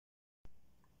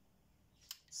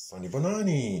Sunny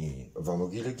Bonani,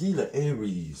 Vamogila Gila,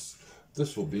 Aries.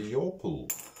 This will be your pull.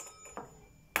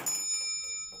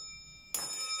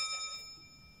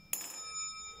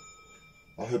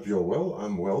 I hope you're well.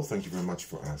 I'm well. Thank you very much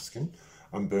for asking.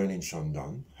 I'm burning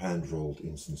Shandan, hand-rolled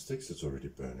incense sticks. It's already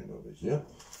burning over here.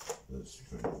 Let's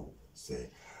say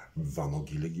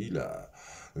Vamogila Gila.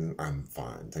 I'm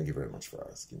fine. Thank you very much for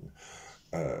asking.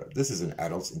 This is an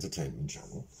adult entertainment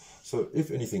channel. So if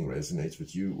anything resonates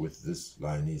with you with this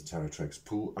Lionese Tarotrax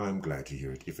Pull, I'm glad to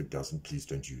hear it. If it doesn't, please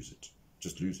don't use it.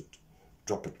 Just lose it.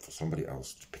 Drop it for somebody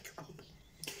else to pick up.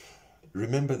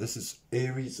 Remember, this is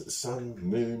Aries, Sun,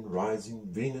 Moon, Rising,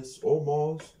 Venus, or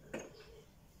Mars.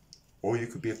 Or you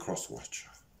could be a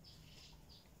cross-watcher.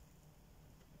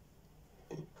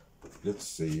 Let's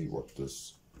see what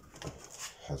this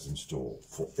has in store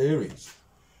for Aries.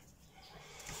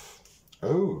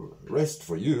 Oh, rest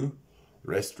for you.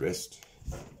 Rest, rest.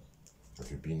 Have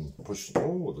you been pushed?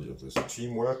 Oh, there's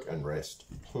teamwork and rest.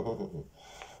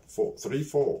 3,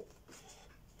 4.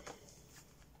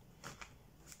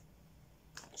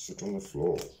 Sit on the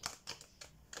floor.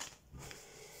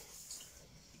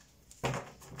 Let's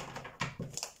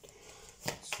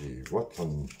see, what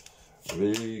can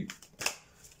we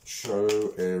show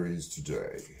Aries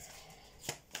today?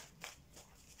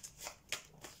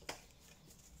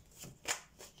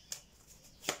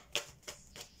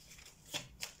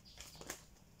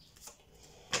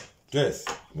 Death,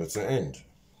 that's the end.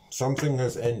 Something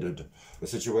has ended. The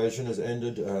situation has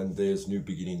ended and there's new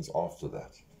beginnings after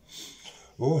that.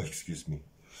 Oh, excuse me.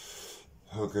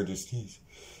 I'm going to sneeze.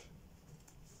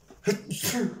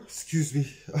 Excuse me.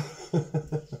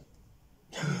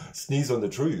 Sneeze on the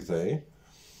truth, eh?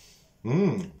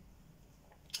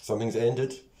 Something's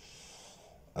ended.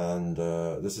 And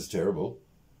this is terrible.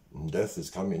 Death is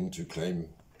coming to claim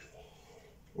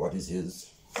what is his.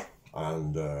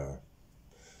 And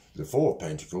the Four of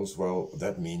Pentacles, well,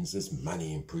 that means there's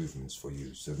money improvements for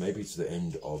you. So maybe it's the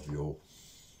end of your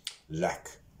lack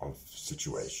of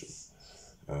situation.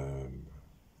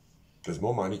 There's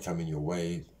more money coming your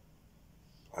way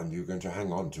and you're going to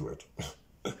hang on to it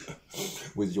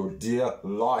with your dear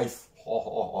life.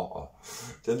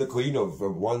 Then the Queen of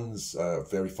Wands,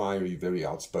 very fiery, very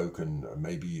outspoken.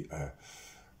 Maybe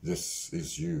this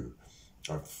is you.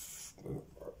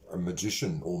 A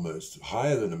magician, almost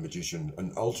higher than a magician,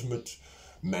 an ultimate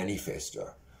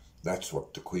manifester. That's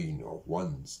what the Queen of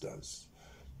Wands does.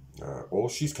 Or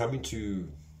she's coming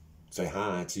to say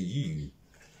hi to you.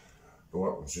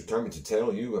 Well, she's coming to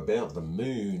tell you about the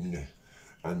moon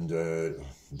and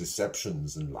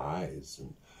deceptions and lies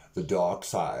and the dark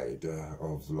side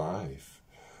of life.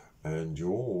 And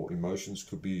your emotions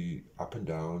could be up and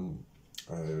down.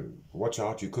 Watch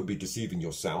out, you could be deceiving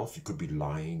yourself. You could be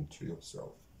lying to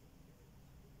yourself.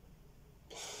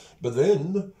 But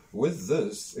then, with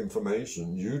this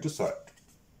information, you decide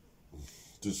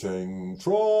to sing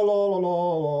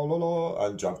tra-la-la-la-la-la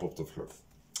and jump off the cliff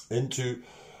into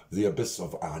the abyss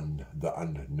of the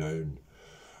unknown.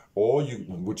 Or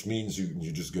which means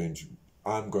you're just going to,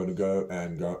 I'm going to go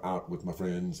out with my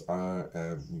friends.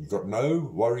 You've got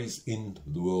no worries in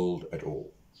the world at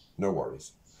all. No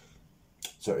worries.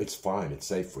 So it's fine, it's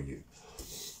safe for you.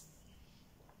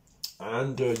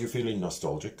 And you're feeling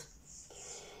nostalgic.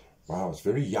 Wow, it's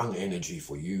very young energy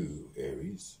for you,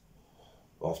 Aries.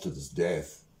 After this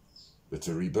death, it's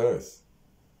a rebirth.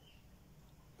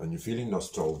 And you're feeling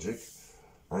nostalgic,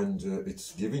 and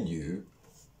it's giving you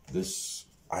this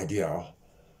idea,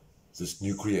 this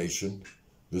new creation,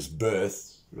 this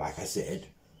birth. Like I said,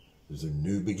 there's a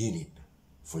new beginning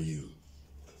for you.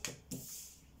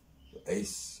 The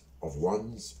Ace of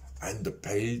Wands and the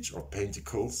Page of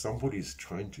Pentacles. Somebody's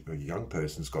trying to, a young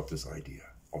person's got this idea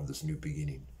of this new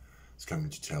beginning. It's coming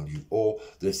to tell you, or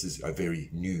this is a very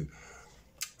new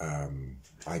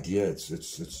idea. It's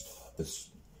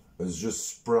just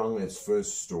sprung its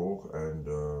first stalk, and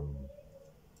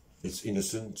it's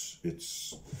innocent.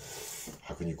 It's,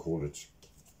 how can you call it?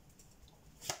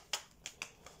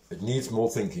 It needs more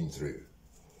thinking through.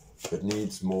 It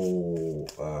needs more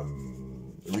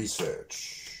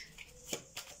research.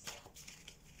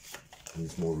 It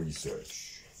needs more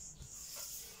research.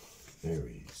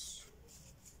 Aries.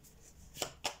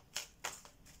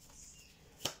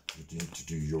 You need to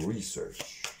do your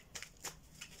research.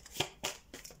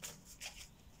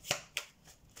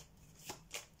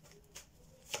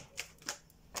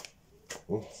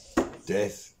 Oh,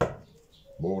 death.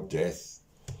 More death.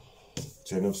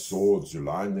 10 of Swords. You're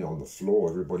lying there on the floor.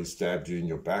 Everybody stabbed you in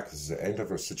your back. This is the end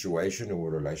of a situation or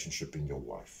a relationship in your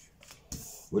life.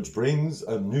 Which brings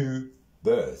a new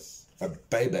birth. A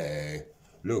baby.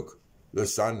 Look, the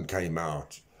sun came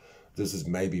out. This is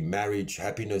maybe marriage,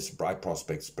 happiness, bright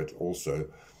prospects, but also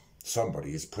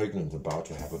somebody is pregnant, about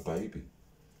to have a baby,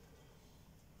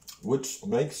 which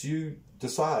makes you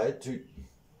decide to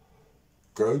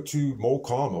go to more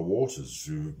calmer waters.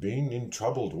 You've been in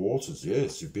troubled waters.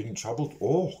 Yes, you've been in troubled.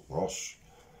 Oh, gosh.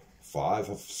 5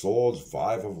 of swords,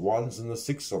 5 of wands, and the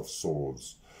 6 of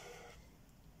swords.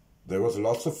 There was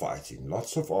lots of fighting,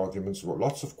 lots of arguments,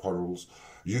 lots of quarrels.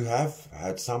 You have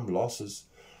had some losses,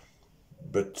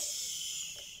 but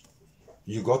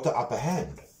you got the upper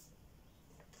hand.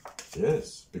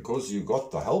 Yes, because you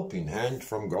got the helping hand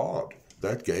from God.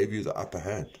 That gave you the upper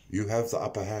hand. You have the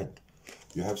upper hand.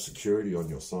 You have security on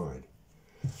your side.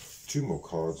 2 more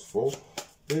cards for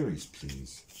Aries,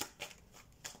 please.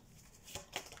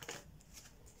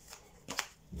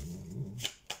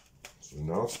 So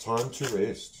now it's time to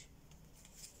rest.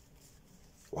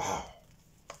 Wow.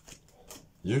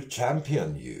 You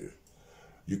champion you.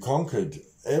 You conquered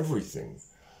everything.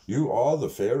 You are the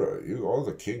pharaoh. You are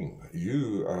the king.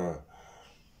 You are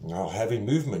having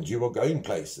movement. You are going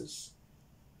places.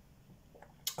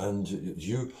 And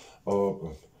you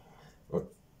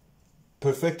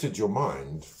perfected your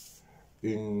mind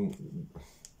in,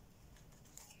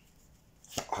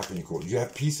 how can you call it? You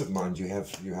have peace of mind. You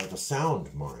have a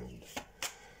sound mind.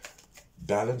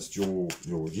 Balanced your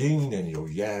yin and your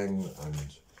yang,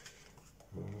 and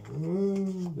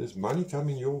there's money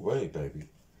coming your way, baby.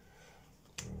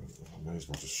 I may as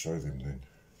well just show them then.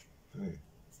 Hey,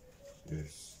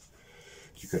 yes,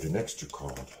 you get an extra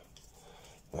card.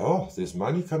 Oh, there's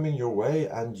money coming your way,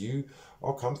 and you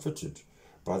are comforted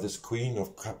by this Queen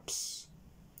of Cups.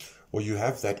 Or you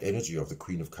have that energy of the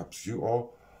Queen of Cups. You are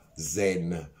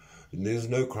zen. And there's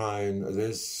no crying.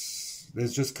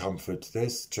 There's just comfort.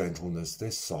 There's gentleness.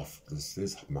 There's softness.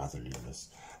 There's motherliness.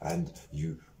 And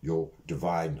your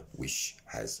divine wish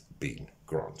has been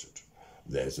granted.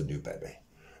 There's a new baby.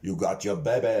 You got your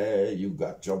baby. You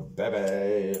got your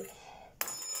baby.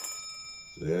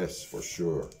 Yes, for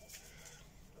sure.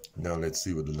 Now let's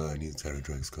see what the Lionese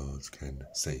Tarotrax cards can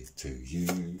say to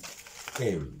you.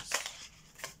 Aries.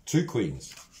 2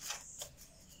 queens.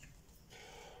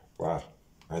 Wow,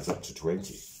 adds up to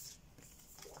 20.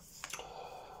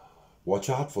 Watch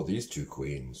out for these 2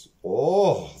 queens.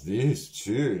 Oh, these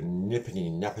 2.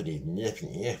 Nippity, nappity,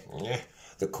 nippity.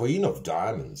 The Queen of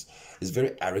Diamonds is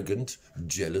very arrogant,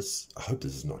 jealous. I hope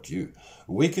this is not you.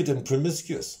 Wicked and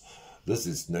promiscuous. This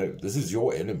is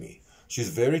your enemy. She's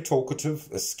very talkative,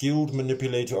 a skilled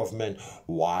manipulator of men.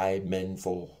 Why men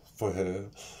fall for her?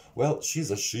 Well,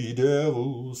 she's a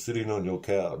she-devil sitting on your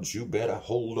couch. You better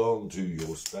hold on to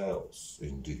your spouse,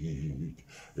 indeed.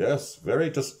 Yes, very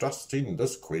distrusting,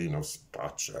 this Queen of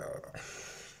Spacha.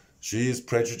 She is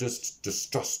prejudiced,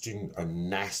 distrusting, a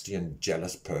nasty and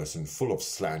jealous person, full of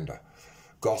slander,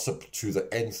 gossip to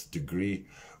the nth degree,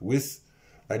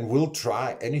 and will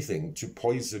try anything to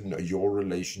poison your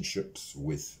relationships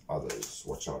with others.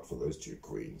 Watch out for those 2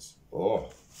 queens. Oh.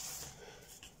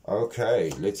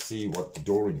 Okay, let's see what the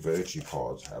Doreen Virtue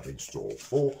cards have in store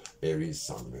for Aries,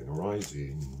 Sun, Moon,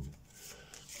 Rising.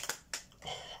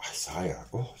 Oh, Isaiah.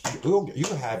 Oh,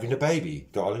 you're having a baby,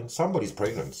 darling. Somebody's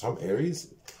pregnant. Some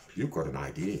Aries, you've got an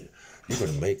idea. You're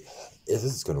going to make... This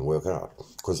is going to work out.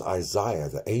 Because Isaiah,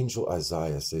 the angel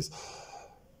Isaiah says,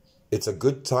 it's a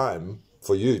good time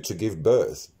for you to give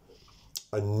birth.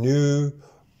 A new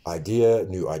idea,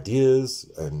 new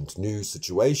ideas, and new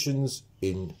situations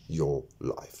in your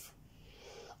life.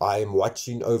 I am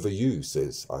watching over you,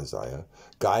 says Isaiah,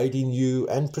 guiding you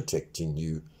and protecting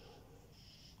you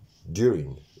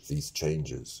during these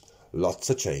changes.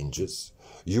 Lots of changes.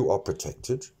 You are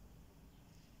protected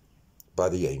by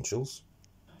the angels.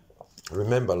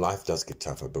 Remember, life does get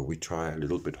tougher, but we try a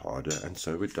little bit harder, and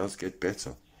so it does get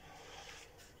better.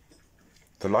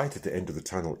 The light at the end of the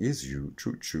tunnel is you,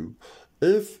 choo-choo,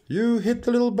 if you hit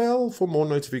the little bell for more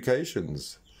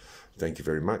notifications. Thank you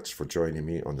very much for joining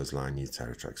me on this Lionese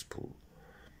Tarotrax Pull.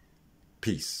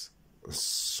 Peace.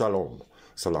 Shalom.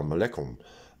 Salam alaikum.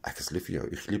 Ek is lief vir jou.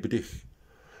 Ek liebe dich.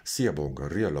 Siyabonga,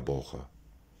 rialabonga.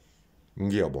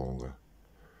 Ngiyabonga.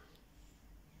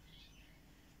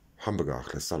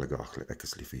 Hambagachle, salagachle. Ek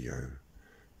is lief vir jou.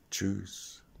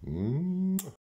 Tschüss.